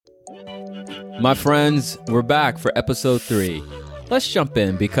My friends, we're back for episode 3. Let's jump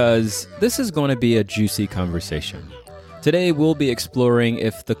in because this is going to be a juicy conversation. Today, we'll be exploring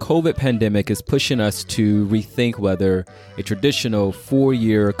if the COVID pandemic is pushing us to rethink whether a traditional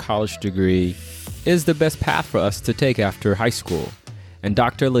 4-year college degree is the best path for us to take after high school. And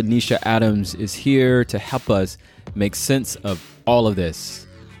Dr. Lanisha Adams is here to help us make sense of all of this.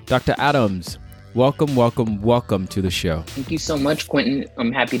 Dr. Adams, welcome to the show. Thank you so much, Quentin.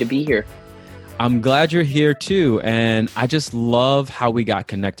 I'm happy to be here. I'm glad you're here too. And I just love how we got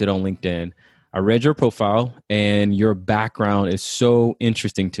connected on LinkedIn. I read your profile and your background is so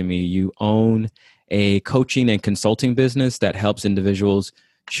interesting to me. You own a coaching and consulting business that helps individuals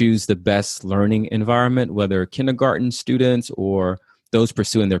choose the best learning environment, whether kindergarten students or those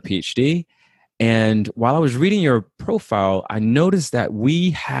pursuing their PhD. And while I was reading your profile, I noticed that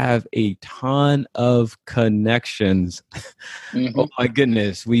we have a ton of connections. Mm-hmm. Oh my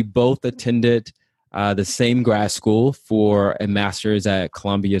goodness. We both attended the same grad school for a master's at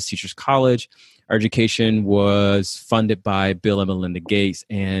Columbia Teachers College. Our education was funded by Bill and Melinda Gates,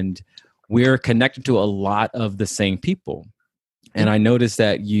 and we're connected to a lot of the same people. And I noticed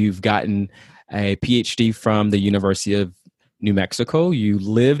that you've gotten a PhD from the University of New Mexico. You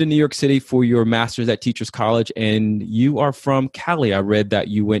lived in New York City for your master's at Teachers College, and you are from Cali. I read that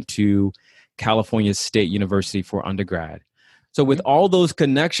you went to California State University for undergrad. So with all those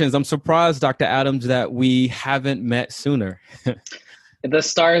connections, I'm surprised, Dr. Adams, that we haven't met sooner. The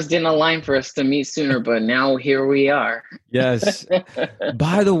stars didn't align for us to meet sooner, but now here we are. Yes.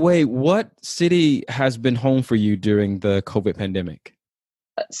 By the way, what city has been home for you during the COVID pandemic?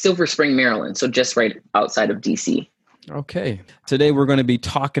 Silver Spring, Maryland. So just right outside of DC. Okay. Today, we're going to be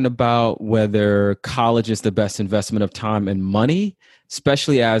talking about whether college is the best investment of time and money,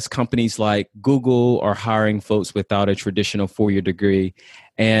 especially as companies like Google are hiring folks without a traditional 4-year degree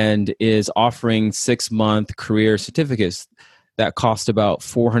and is offering 6-month career certificates that cost about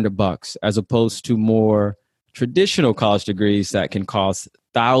 $400 as opposed to more traditional college degrees that can cost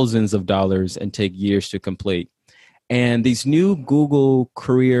thousands of dollars and take years to complete. And these new Google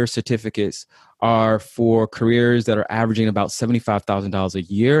career certificates are for careers that are averaging about $75,000 a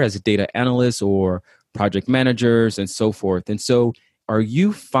year as data analysts or project managers and so forth. And so are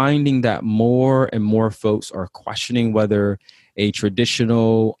you finding that more and more folks are questioning whether a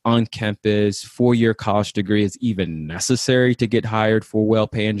traditional on-campus 4-year college degree is even necessary to get hired for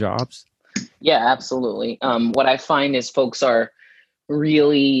well-paying jobs? Yeah, absolutely. What I find is folks are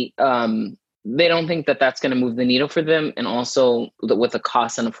really, they don't think that that's going to move the needle for them. And also with the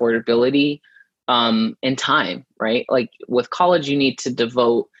cost and affordability, and time, right? Like with college, you need to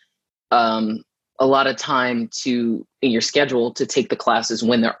devote a lot of time in your schedule to take the classes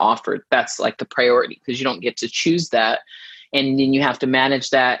when they're offered. That's like the priority because you don't get to choose that. And then you have to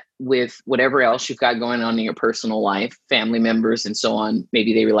manage that with whatever else you've got going on in your personal life, family members and so on.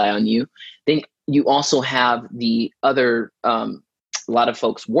 Maybe they rely on you. Then you also have the other, a lot of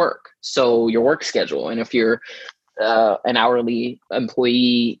folks work. So your work schedule. And if you're an hourly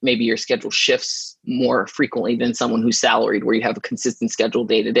employee, maybe your schedule shifts more frequently than someone who's salaried, where you have a consistent schedule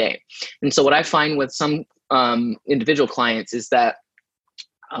day to day. And so what I find with some individual clients is that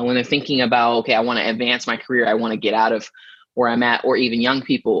when they're thinking about, okay, I want to advance my career, I want to get out of where I'm at, or even young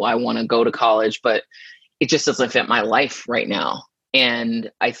people, I want to go to college, but it just doesn't fit my life right now.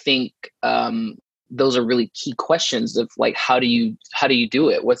 And I think those are really key questions of like, how do you do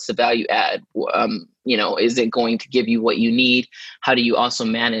it? What's the value add? Is it going to give you what you need? How do you also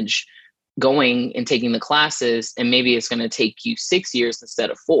manage going and taking the classes? And maybe it's going to take you 6 years instead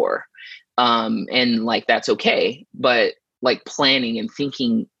of 4. And like, that's okay. But like planning and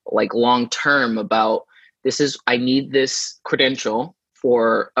thinking like long-term about I need this credential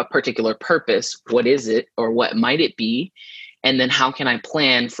for a particular purpose. What is it? Or what might it be? And then how can I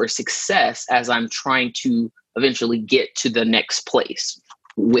plan for success as I'm trying to eventually get to the next place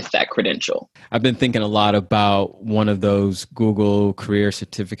with that credential? I've been thinking a lot about one of those Google career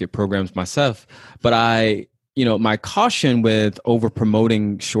certificate programs myself, but my caution with over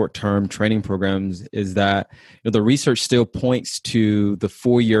promoting short-term training programs is that the research still points to the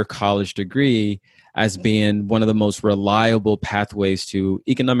 4-year college degree as being one of the most reliable pathways to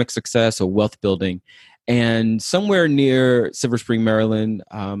economic success or wealth building. And somewhere near Silver Spring, Maryland,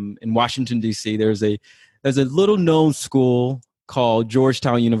 in Washington, D.C., there's a little known school called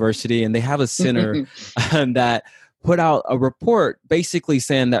Georgetown University, and they have a center that put out a report basically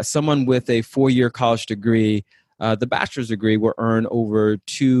saying that someone with a 4-year college degree, the bachelor's degree, will earn over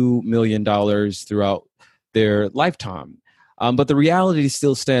 $2 million throughout their lifetime. But the reality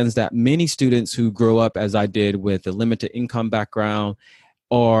still stands that many students who grow up, as I did, with a limited income background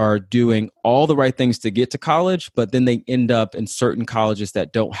are doing all the right things to get to college, but then they end up in certain colleges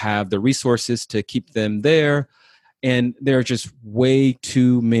that don't have the resources to keep them there. And there are just way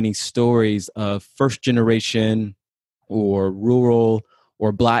too many stories of first generation or rural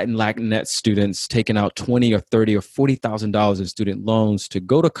or Black and Latinx students taking out $20 or $30 or $40,000 in student loans to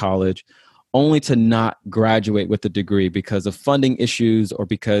go to college, only to not graduate with a degree because of funding issues or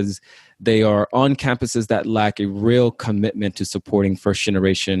because they are on campuses that lack a real commitment to supporting first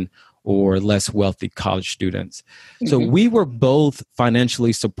generation or less wealthy college students. So we were both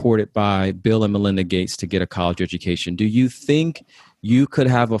financially supported by Bill and Melinda Gates to get a college education. Do you think you could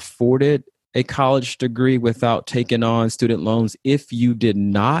have afforded a college degree without taking on student loans if you did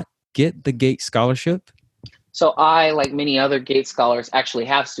not get the Gates scholarship? So I, like many other Gates scholars, actually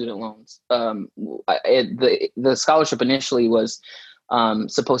have student loans. The scholarship initially was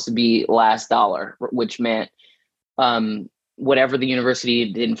supposed to be last dollar, which meant whatever the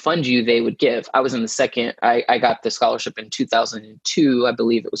university didn't fund you, they would give. I was in the second. I got the scholarship in 2002. I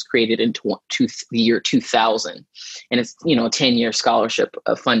believe it was created in the year 2000. And it's, a 10-year scholarship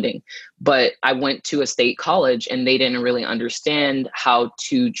of funding. But I went to a state college and they didn't really understand how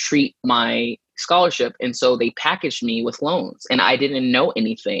to treat my scholarship. And so they packaged me with loans. And I didn't know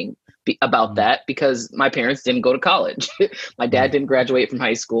anything about that because my parents didn't go to college. My dad didn't graduate from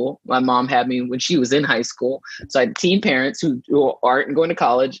high school. My mom had me when she was in high school. So I had teen parents who aren't going to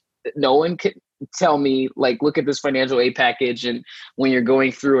college. No one could tell me, like, look at this financial aid package. And when you're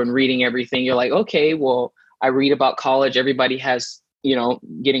going through and reading everything, you're like, okay, well, I read about college. Everybody has,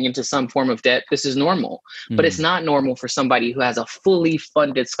 getting into some form of debt. This is normal. But it's not normal for somebody who has a fully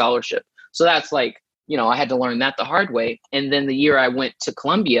funded scholarship. So that's like, I had to learn that the hard way. And then the year I went to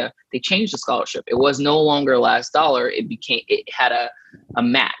Columbia, they changed the scholarship. It was no longer last dollar. It had a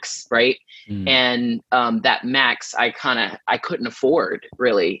max, right? And that max, I couldn't afford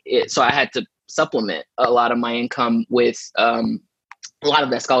really. So I had to supplement a lot of my income with a lot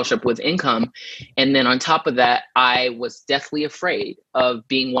of that scholarship with income. And then on top of that, I was deathly afraid of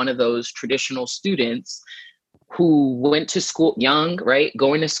being one of those traditional students who went to school young, right?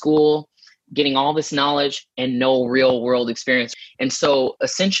 Going to school, getting all this knowledge and no real world experience. And so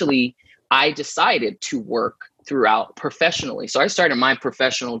essentially I decided to work throughout professionally. So I started my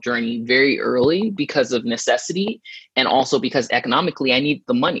professional journey very early because of necessity and also because economically I need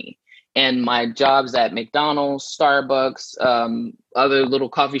the money. And my jobs at McDonald's, Starbucks, other little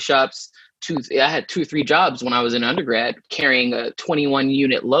coffee shops, I had 2 or 3 jobs when I was in undergrad carrying a 21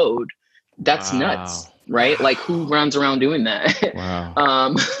 unit load. That's nuts. Right? Like who runs around doing that?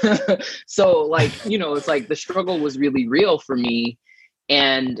 Wow. So like, it's like the struggle was really real for me.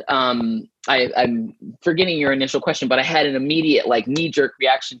 And I'm forgetting your initial question, but I had an immediate like knee-jerk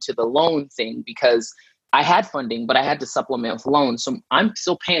reaction to the loan thing because I had funding, but I had to supplement with loans. So I'm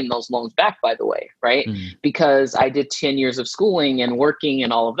still paying those loans back, by the way, right? Because I did 10 years of schooling and working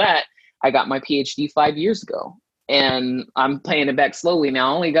and all of that. I got my PhD 5 years ago and I'm paying it back slowly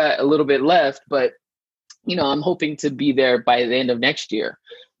now. I only got a little bit left, but I'm hoping to be there by the end of next year.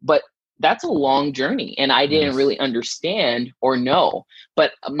 But that's a long journey. And I didn't really understand or know.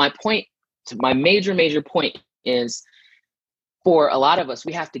 But my major point is for a lot of us,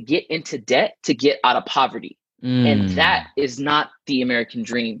 we have to get into debt to get out of poverty. And that is not the American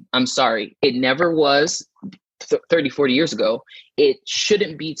dream. I'm sorry. It never was 30, 40 years ago. It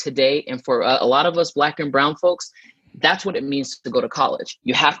shouldn't be today. And for a lot of us Black and brown folks, that's what it means to go to college.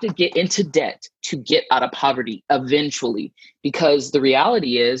 You have to get into debt to get out of poverty eventually, because the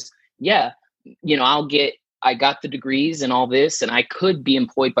reality is, I got the degrees and all this, and I could be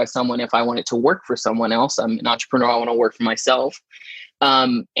employed by someone if I wanted to work for someone else. I'm an entrepreneur. I want to work for myself.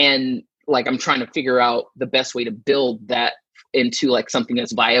 And like, I'm trying to figure out the best way to build that into like something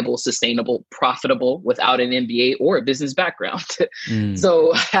that's viable, sustainable, profitable without an MBA or a business background.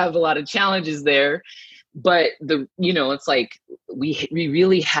 So I have a lot of challenges there. But it's like we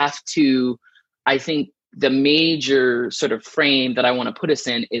really have to, I think the major sort of frame that I want to put us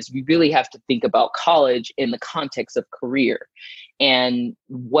in is we really have to think about college in the context of career and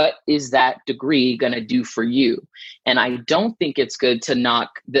what is that degree going to do for you? And I don't think it's good to knock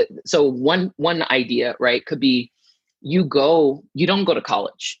the, so one idea, right, could be you don't go to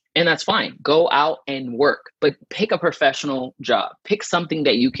college, and that's fine. Go out and work, but pick a professional job. Pick something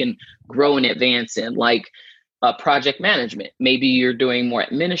that you can grow and advance in, like project management. Maybe you're doing more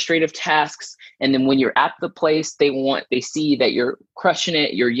administrative tasks. And then when you're at the place, they see that you're crushing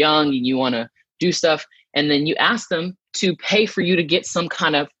it, you're young and you want to do stuff. And then you ask them to pay for you to get some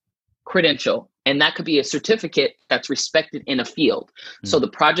kind of credential. And that could be a certificate that's respected in a field. So the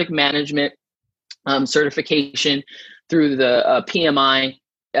project management certification through the PMI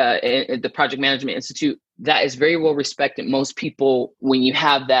at the Project Management Institute, that is very well respected. Most people, when you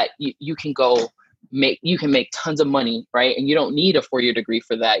have that, you can make tons of money, right? And you don't need a 4-year degree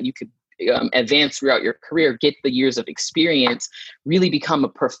for that. You could advance throughout your career, get the years of experience, really become a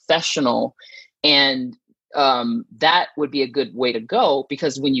professional. And that would be a good way to go,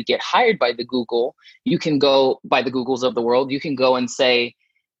 because when you get hired by the Googles of the world, you can go and say,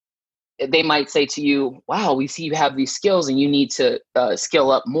 they might say to you, wow, we see you have these skills and you need to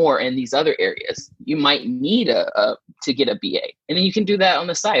skill up more in these other areas. You might need to get a BA. And then you can do that on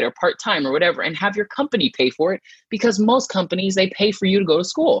the side or part-time or whatever, and have your company pay for it, because most companies, they pay for you to go to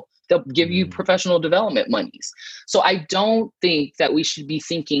school. They'll give you professional development monies. So I don't think that we should be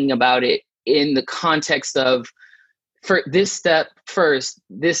thinking about it in the context of, for this step first,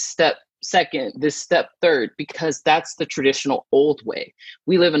 this step second, this step third, because that's the traditional old way.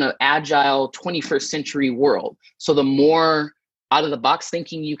 We live in an agile 21st century world. So the more out of the box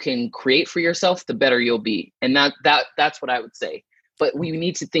thinking you can create for yourself, the better you'll be. And that's what I would say. But we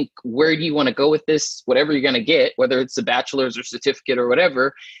need to think, where do you want to go with this, whatever you're going to get, whether it's a bachelor's or certificate or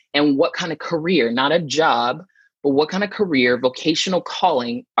whatever, and what kind of career, not a job, but what kind of career, vocational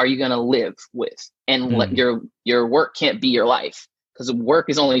calling are you going to live with? And let your work can't be your life, because work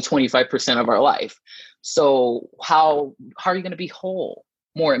is only 25% of our life. So how are you going to be whole,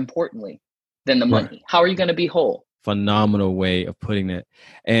 more importantly, than the money? Right. How are you going to be whole? Phenomenal way of putting it.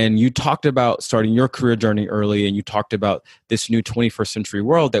 And you talked about starting your career journey early, and you talked about this new 21st century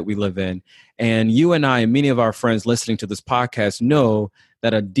world that we live in. And you and I and many of our friends listening to this podcast know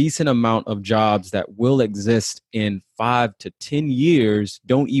that a decent amount of jobs that will exist in 5 to 10 years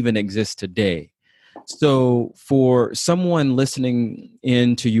don't even exist today. So for someone listening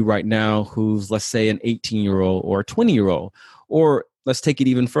in to you right now who's, let's say, an 18-year-old or a 20-year-old, or let's take it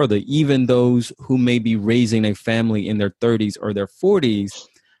even further, even those who may be raising a family in their 30s or their 40s,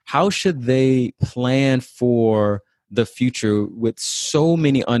 how should they plan for the future with so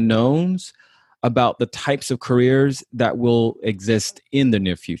many unknowns about the types of careers that will exist in the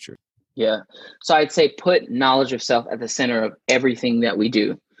near future? Yeah. So I'd say put knowledge of self at the center of everything that we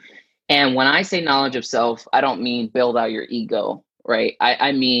do. And when I say knowledge of self, I don't mean build out your ego, right?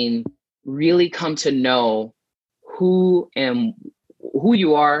 I mean really come to know who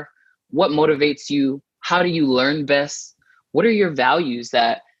you are, what motivates you, how do you learn best, what are your values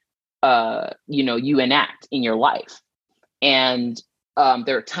that you enact in your life. And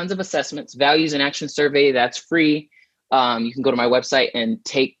there are tons of assessments, values and action survey, that's free. You can go to my website and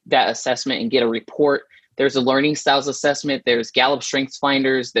take that assessment and get a report. There's a learning styles assessment. There's Gallup Strengths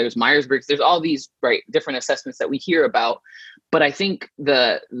Finders. There's Myers-Briggs. There's all these different assessments that we hear about. But I think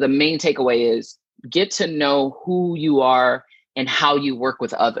the main takeaway is get to know who you are and how you work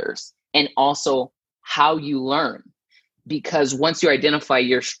with others, and also how you learn. Because once you identify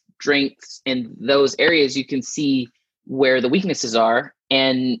your strengths in those areas, you can see where the weaknesses are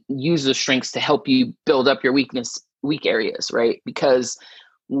and use those strengths to help you build up your weak areas, right? Because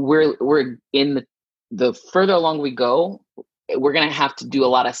we're in the further along we go, we're going to have to do a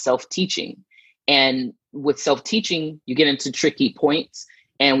lot of self-teaching. And with self-teaching, you get into tricky points.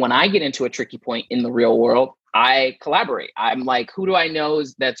 And when I get into a tricky point in the real world, I collaborate. I'm like, who do I know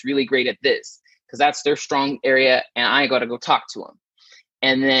that's really great at this? Because that's their strong area, and I got to go talk to them.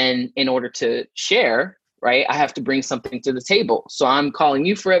 And then in order to share, right, I have to bring something to the table. So I'm calling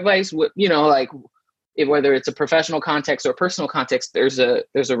you for advice. Whether it's a professional context or personal context, there's a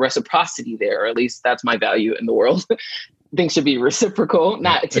reciprocity there, or at least that's my value in the world. Things should be reciprocal,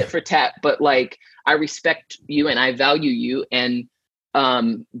 not tit for tat, but like I respect you and I value you, and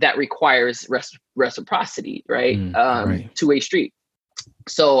that requires reciprocity, right? Two-way street.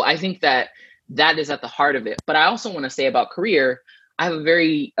 So I think that is at the heart of it. But I also want to say about career, I have a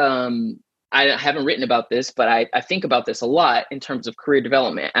very I haven't written about this, but I think about this a lot in terms of career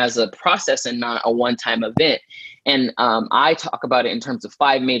development as a process and not a one-time event. And I talk about it in terms of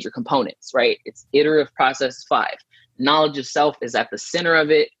 5 major components, right? It's iterative process 5. Knowledge of self is at the center of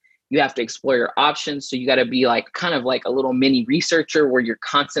it. You have to explore your options. So you got to be kind of like a little mini researcher where you're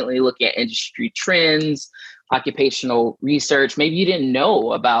constantly looking at industry trends, occupational research. Maybe you didn't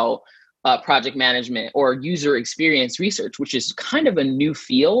know about project management or user experience research, which is kind of a new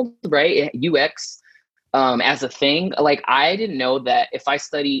field, right? UX as a thing. Like I didn't know that if I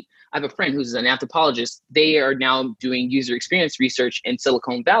have a friend who's an anthropologist, they are now doing user experience research in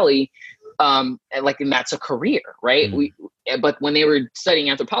Silicon Valley. And that's a career, right? But when they were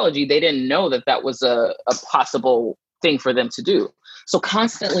studying anthropology, they didn't know that was a possible thing for them to do. So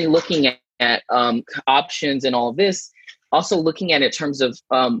constantly looking at options and all of this, also looking at it in terms of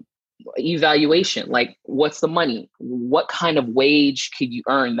evaluation, like what's the money? What kind of wage could you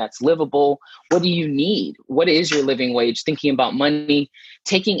earn that's livable? What do you need? What is your living wage? Thinking about money,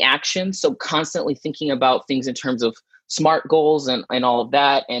 taking action. So constantly thinking about things in terms of SMART goals and all of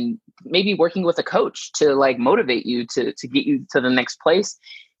that, and maybe working with a coach to like motivate you to get you to the next place.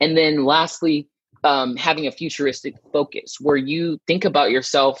 And then lastly, having a futuristic focus where you think about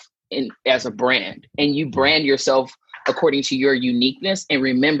yourself as a brand, and you brand yourself according to your uniqueness, and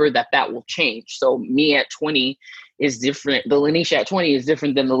remember that that will change. So me at 20 is different. The Lanisha at 20 is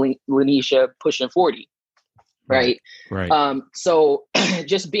different than the Lanisha pushing 40. Right. So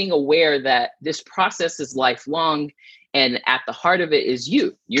just being aware that this process is lifelong, and at the heart of it is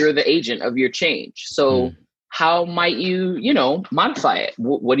you're the agent of your change. So how might you modify it?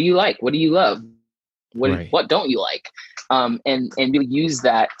 What do you like? What do you love? What don't you like? And really use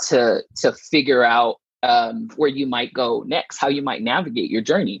that to figure out where you might go next, how you might navigate your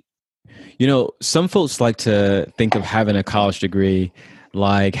journey. Some folks like to think of having a college degree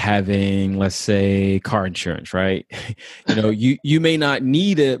like having, let's say, car insurance, right? You may not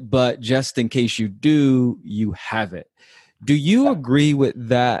need it, but just in case you do, you have it. Do you agree with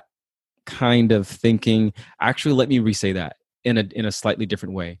that kind of thinking? Actually, let me re-say that in a slightly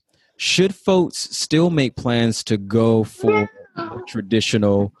different way. Should folks still make plans to go for a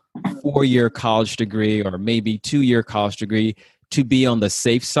traditional 4-year college degree or maybe 2-year college degree to be on the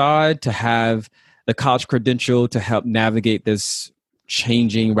safe side, to have the college credential to help navigate this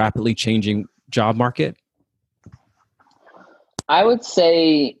rapidly changing job market? I would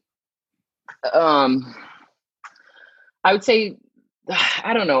say, I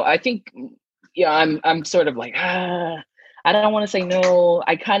don't know. I think, I'm sort of like, I don't want to say no.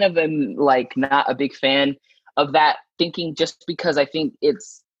 I kind of am like not a big fan of that thinking, just because I think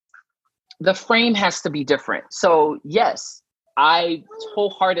the frame has to be different. So yes, I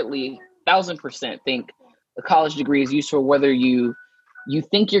wholeheartedly 1,000% think a college degree is useful whether you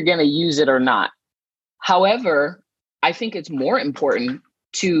think you're going to use it or not. However, I think it's more important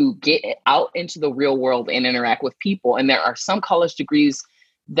to get out into the real world and interact with people. And there are some college degrees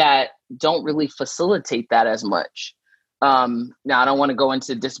that don't really facilitate that as much. Now, I don't want to go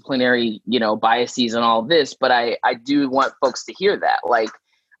into disciplinary, biases and all of this, but I do want folks to hear that.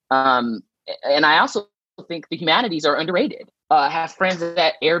 And I also think the humanities are underrated. I have friends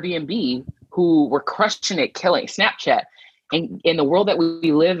at Airbnb who were crushing it, killing Snapchat. And in the world that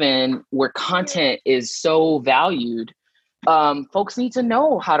we live in, where content is so valued, folks need to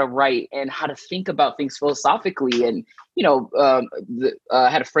know how to write and how to think about things philosophically. And, I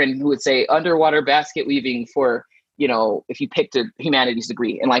had a friend who would say underwater basket weaving for, if you picked a humanities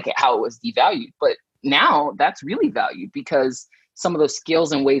degree, and like how it was devalued. But now that's really valued, because some of those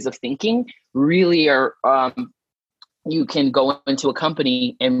skills and ways of thinking really are, you can go into a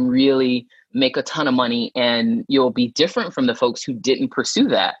company and really make a ton of money, and you'll be different from the folks who didn't pursue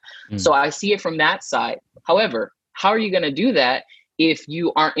that. So I see it from that side. However, how are you going to do that if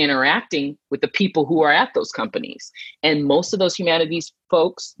you aren't interacting with the people who are at those companies? And most of those humanities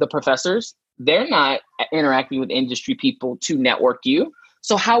folks, the professors, they're not interacting with industry people to network you.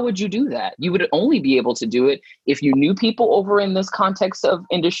 So how would you do that? You would only be able to do it if you knew people over in this context of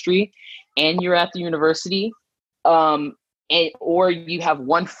industry and you're at the university, or you have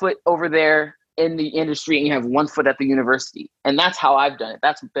one foot over there in the industry and you have one foot at the university. And that's how I've done it.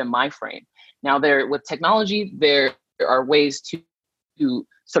 That's been my frame. Now, with technology, there are ways to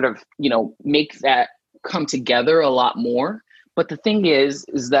sort of, make that come together a lot more. But the thing is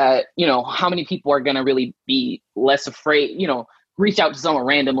that, how many people are going to really be less afraid, reach out to someone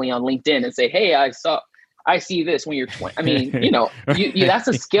randomly on LinkedIn and say, hey, I see this when you're 20. I mean, that's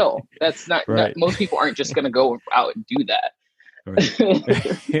a skill. That's not, right. Most people aren't just going to go out and do that. Right.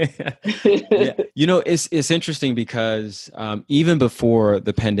 Yeah. It's interesting because even before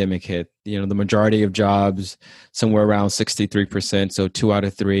the pandemic hit, the majority of jobs, somewhere around 63%, so 2 out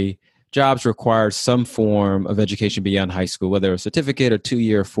of 3 jobs required some form of education beyond high school, whether a certificate, a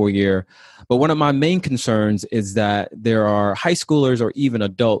 2-year, 4-year. But one of my main concerns is that there are high schoolers or even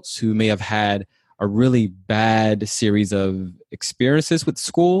adults who may have had a really bad series of experiences with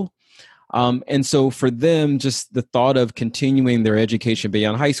school. And so for them, just the thought of continuing their education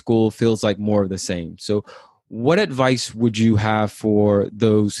beyond high school feels like more of the same. So what advice would you have for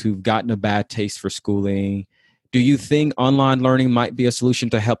those who've gotten a bad taste for schooling? Do you think online learning might be a solution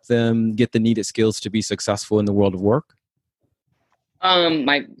to help them get the needed skills to be successful in the world of work?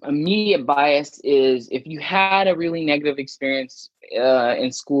 My immediate bias is, if you had a really negative experience in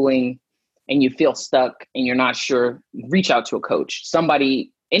schooling and you feel stuck and you're not sure, reach out to a coach.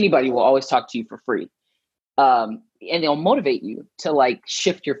 Anybody will always talk to you for free. and they'll motivate you to like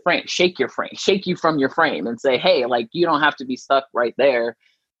shift your frame, shake you from your frame and say, hey, like, you don't have to be stuck right there.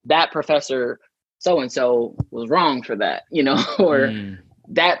 That professor so-and-so was wrong for that, or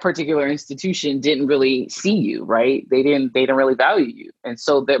that particular institution didn't really see you, right? They didn't really value you. And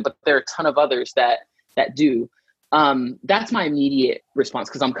so but there are a ton of others that do. That's my immediate response,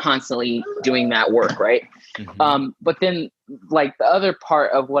 because I'm constantly doing that work, right? But then like the other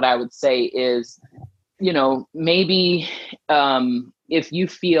part of what I would say is, maybe if you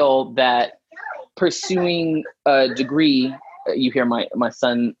feel that pursuing a degree, you hear my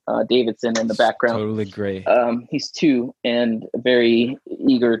son Davidson in the background. Totally great. He's 2 and very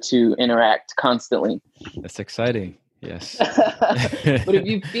eager to interact constantly. That's exciting. Yes. But if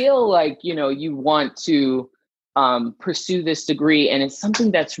you feel like, you want to pursue this degree and it's something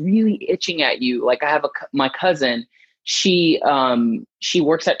that's really itching at you, like I have my cousin, she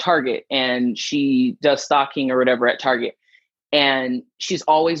works at Target and she does stocking or whatever at Target. And she's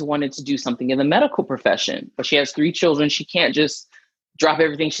always wanted to do something in the medical profession, but she has 3 children. She can't just drop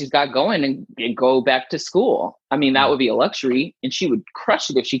everything she's got going and go back to school. I mean, that would be a luxury, and she would crush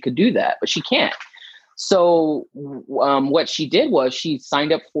it if she could do that, but she can't. So what she did was she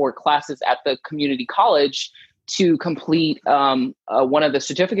signed up for classes at the community college to complete one of the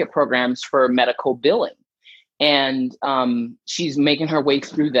certificate programs for medical billing. And she's making her way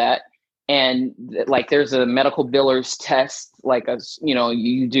through that. And like, there's a medical biller's test, like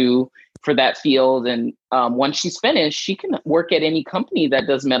you do for that field. And once she's finished, she can work at any company that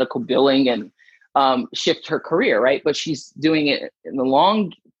does medical billing and shift her career, right? But she's doing it in the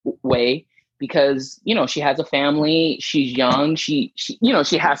long way because, she has a family, she's young, she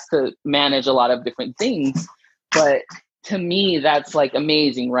has to manage a lot of different things. But to me, that's like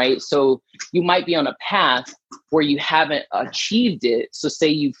amazing, right? So you might be on a path where you haven't achieved it. So say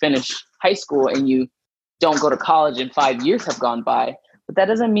you finish high school and you don't go to college and 5 years have gone by, but that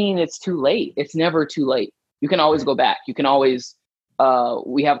doesn't mean it's too late. It's never too late. You can always go back. You can always,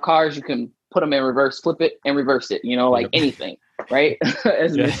 we have cars, you can put them in reverse, flip it and reverse it, like anything, right?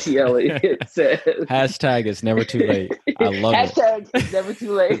 As Missy Elliott says. Hashtag it's never too late. I love Hashtag it's never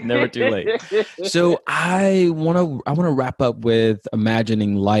too late. It's never too late. So I want to wrap up with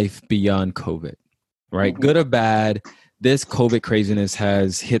imagining life beyond COVID, right? Good or bad, this COVID craziness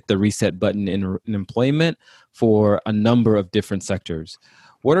has hit the reset button in employment for a number of different sectors.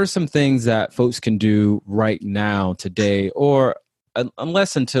 What are some things that folks can do right now, today, or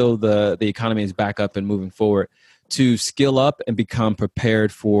unless until the economy is back up and moving forward, to skill up and become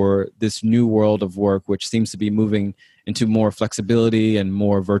prepared for this new world of work, which seems to be moving into more flexibility and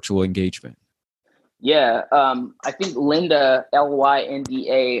more virtual engagement? Yeah, I think Lynda,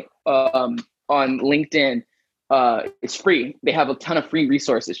 Lynda, on LinkedIn, it's free. They have a ton of free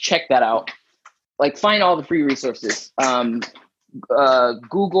resources. Check that out. Like, find all the free resources.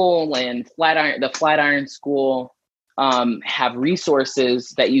 Google and the Flatiron School have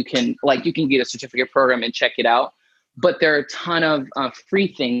resources that you can get a certificate program and check it out. But there are a ton of free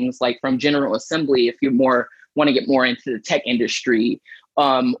things, like from General Assembly, if you want to get more into the tech industry,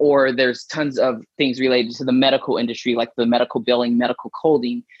 or there's tons of things related to the medical industry, like the medical billing, medical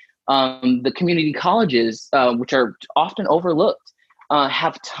coding. The community colleges, which are often overlooked,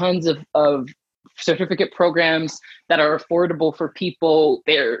 have tons of certificate programs that are affordable for people.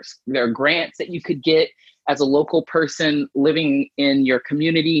 There are grants that you could get as a local person living in your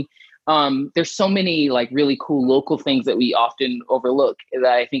community. There's so many like really cool local things that we often overlook that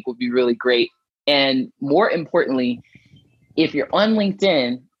I think would be really great. And more importantly, if you're on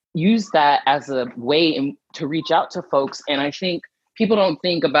LinkedIn, use that as a way to reach out to folks. And I think people don't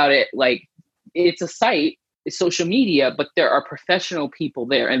think about it like it's a site, it's social media, but there are professional people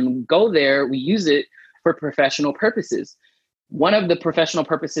there, and go there. We use it for professional purposes. One of the professional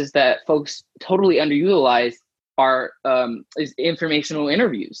purposes that folks totally underutilize is informational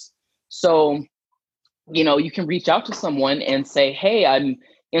interviews. So, you can reach out to someone and say, hey, I'm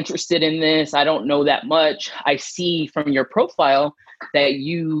interested in this. I don't know that much. I see from your profile that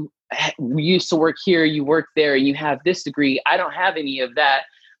you used to work here, you work there, and you have this degree. I don't have any of that,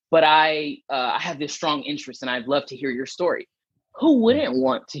 but I have this strong interest and I'd love to hear your story. Who wouldn't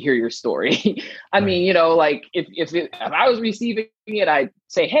want to hear your story? I mean, like if I was receiving it, I'd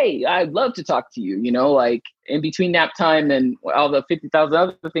say, hey, I'd love to talk to you, like in between nap time and all the 50,000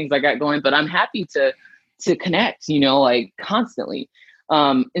 other things I got going, but I'm happy to connect, like constantly.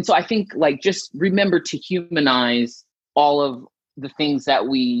 And so I think like, just remember to humanize all of the things that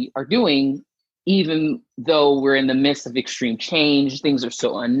we are doing, even though we're in the midst of extreme change, things are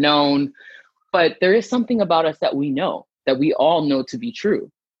so unknown, but there is something about us that we know, that we all know to be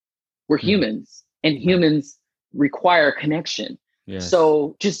true. We're humans, and humans require a connection. Yes.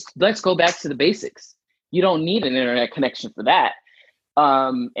 So just let's go back to the basics. You don't need an internet connection for that.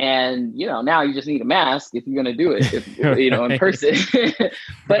 And now you just need a mask if you're going to do it, in person.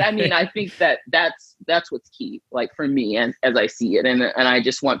 But I mean, I think that's what's key, like for me, and as I see it. And I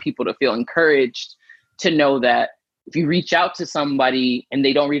just want people to feel encouraged to know that if you reach out to somebody and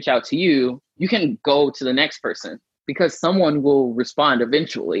they don't reach out to you, you can go to the next person, because someone will respond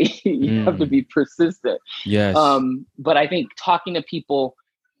eventually. You have to be persistent. Yes. But I think talking to people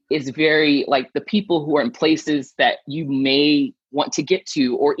is very, like, the people who are in places that you may want to get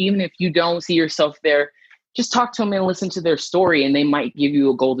to, or even if you don't see yourself there, just talk to them and listen to their story, and they might give you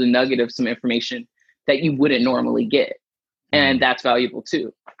a golden nugget of some information that you wouldn't normally get. And that's valuable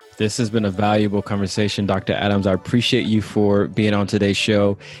too. This has been a valuable conversation, Dr. Adams. I appreciate you for being on today's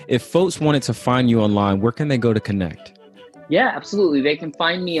show. If folks wanted to find you online, where can they go to connect? Yeah, absolutely. They can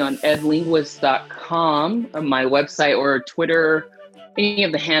find me on edlinguist.com, my website, or Twitter, any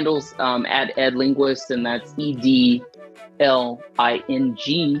of the handles at edlinguist, and that's EDLINGUIST.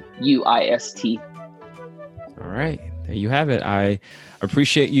 All right. There you have it. I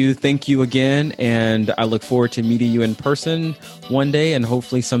appreciate you. Thank you again. And I look forward to meeting you in person one day, and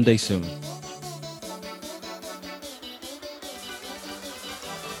hopefully someday soon.